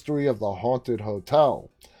the history of the haunted hotel.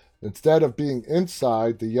 Instead of being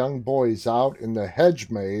inside, the young boy is out in the hedge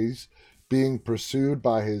maze being pursued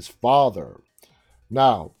by his father.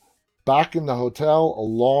 Now, back in the hotel, a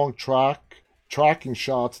long tracking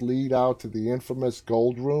shots lead out to the infamous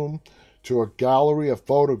Gold Room, to a gallery of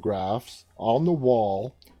photographs on the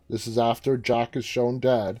wall. This is after Jack is shown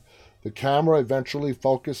dead. The camera eventually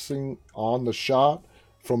focusing on the shot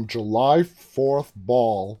from July 4th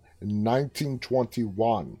ball in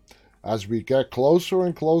 1921. As we get closer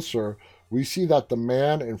and closer, we see that the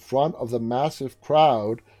man in front of the massive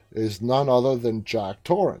crowd is none other than Jack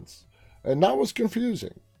Torrance. And that was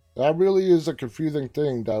confusing. That really is a confusing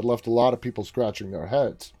thing that left a lot of people scratching their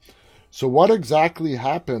heads. So what exactly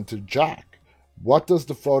happened to Jack? What does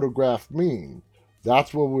the photograph mean?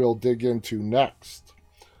 That's what we'll dig into next.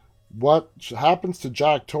 What happens to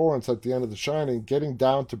Jack Torrance at the end of The Shining, getting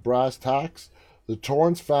down to brass tacks? The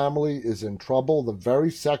Torrance family is in trouble the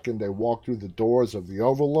very second they walk through the doors of the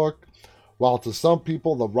Overlook. While to some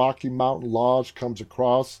people the Rocky Mountain Lodge comes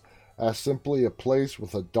across as simply a place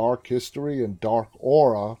with a dark history and dark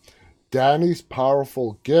aura, Danny's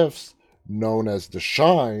powerful gifts, known as the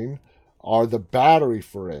Shine, are the battery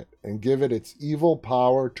for it and give it its evil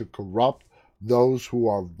power to corrupt those who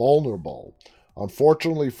are vulnerable.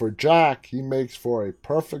 Unfortunately for Jack, he makes for a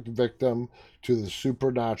perfect victim to the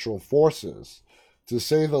supernatural forces. To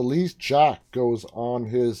say the least, Jack goes on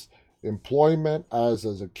his employment as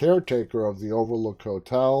a caretaker of the Overlook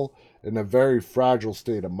Hotel in a very fragile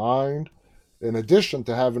state of mind. In addition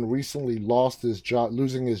to having recently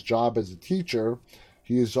losing his job as a teacher,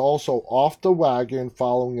 he is also off the wagon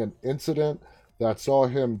following an incident that saw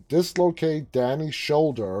him dislocate Danny's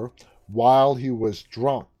shoulder while he was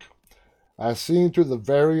drunk. As seen through the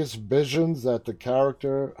various visions that the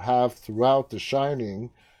character have throughout The Shining,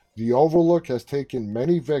 the Overlook has taken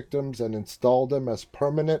many victims and installed them as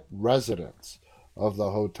permanent residents of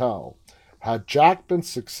the hotel. Had Jack been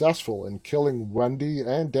successful in killing Wendy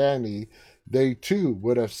and Danny, they too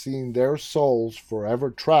would have seen their souls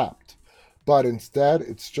forever trapped. But instead,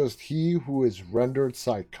 it's just he who is rendered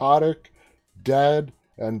psychotic, dead,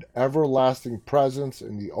 and everlasting presence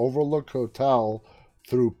in the Overlook Hotel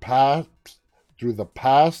through the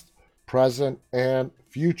past, present, and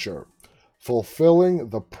future, fulfilling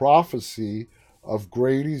the prophecy of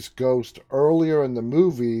Grady's ghost earlier in the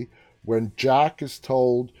movie when Jack is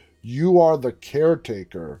told, "You are the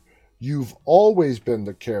caretaker. You've always been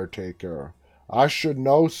the caretaker. I should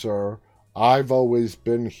know, sir. I've always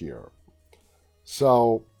been here."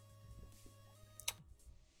 So,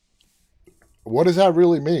 what does that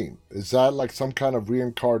really mean? Is that like some kind of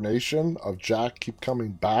reincarnation of Jack keep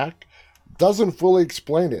coming back? Doesn't fully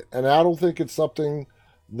explain it. And I don't think it's something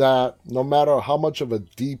that, no matter how much of a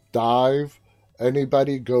deep dive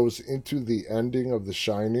anybody goes into the ending of The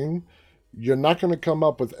Shining, you're not going to come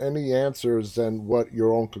up with any answers than what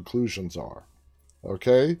your own conclusions are.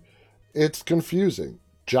 Okay? It's confusing.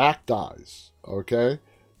 Jack dies. Okay?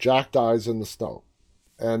 Jack dies in the snow.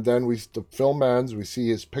 And then the film ends, we see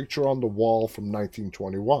his picture on the wall from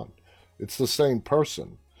 1921. It's the same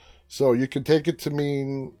person. So you can take it to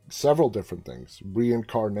mean several different things.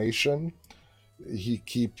 Reincarnation.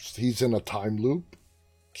 He's in a time loop,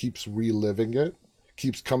 keeps reliving it,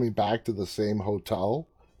 keeps coming back to the same hotel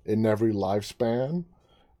in every lifespan.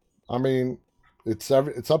 I mean, it's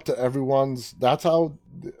up to everyone's. That's how.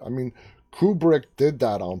 I mean, Kubrick did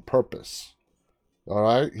that on purpose. All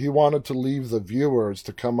right, he wanted to leave the viewers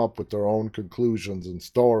to come up with their own conclusions and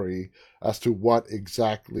story as to what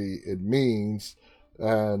exactly it means,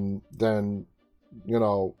 and then, you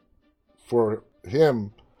know, for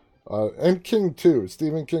him, and King too.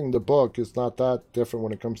 Stephen King, the book is not that different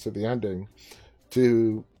when it comes to the ending,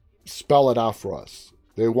 to spell it out for us.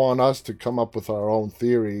 They want us to come up with our own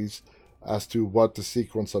theories as to what the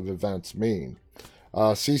sequence of events mean.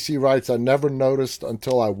 CC writes, I never noticed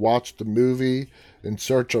until I watched the movie In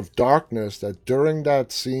Search of Darkness that during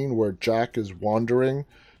that scene where Jack is wandering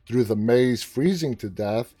through the maze freezing to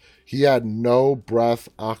death, he had no breath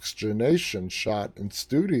oxygenation shot in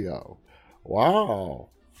studio. Wow.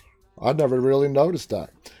 I never really noticed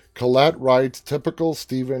that. Colette writes, typical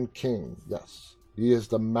Stephen King. Yes, he is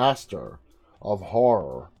the master of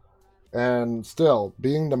horror. And still,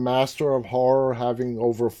 being the master of horror, having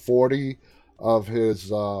over 40 of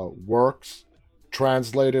his works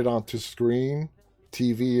translated onto screen,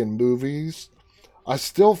 TV, and movies, I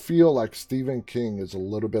still feel like Stephen King is a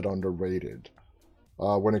little bit underrated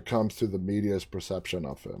when it comes to the media's perception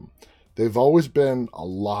of him. They've always been a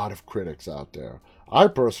lot of critics out there. I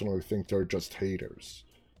personally think they're just haters.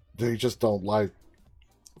 They just don't like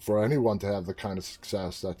for anyone to have the kind of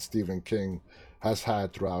success that Stephen King has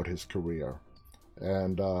had throughout his career.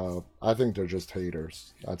 And I think they're just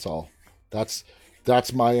haters. That's all. That's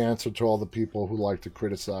that's my answer to all the people who like to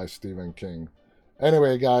criticize Stephen King.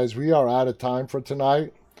 Anyway, guys, we are out of time for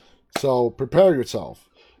tonight. So prepare yourself.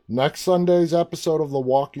 Next Sunday's episode of The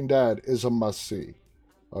Walking Dead is a must-see.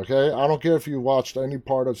 Okay? I don't care if you watched any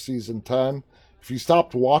part of season 10. If you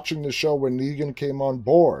stopped watching the show when Negan came on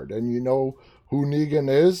board and you know who Negan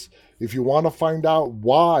is, if you want to find out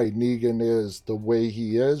why Negan is the way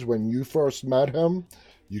he is when you first met him,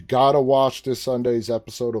 you gotta watch this Sunday's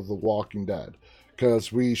episode of The Walking Dead.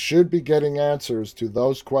 Because we should be getting answers to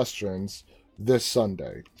those questions this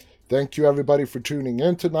Sunday. Thank you everybody for tuning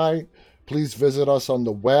in tonight. Please visit us on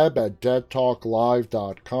the web at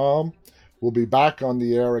deadtalklive.com. We'll be back on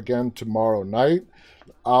the air again tomorrow night.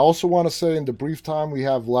 I also want to say in the brief time we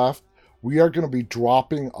have left, we are going to be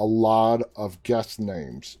dropping a lot of guest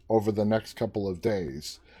names over the next couple of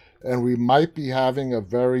days. And we might be having a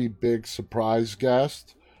very big surprise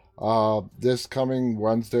guest this coming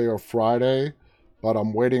Wednesday or Friday, but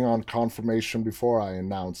I'm waiting on confirmation before I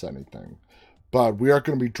announce anything. But we are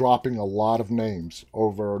going to be dropping a lot of names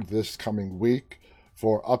over this coming week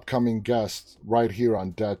for upcoming guests right here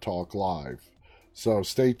on Dead Talk Live. So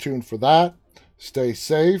stay tuned for that. Stay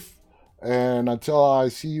safe. And until I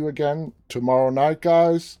see you again tomorrow night,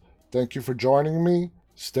 guys, thank you for joining me.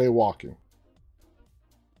 Stay walking.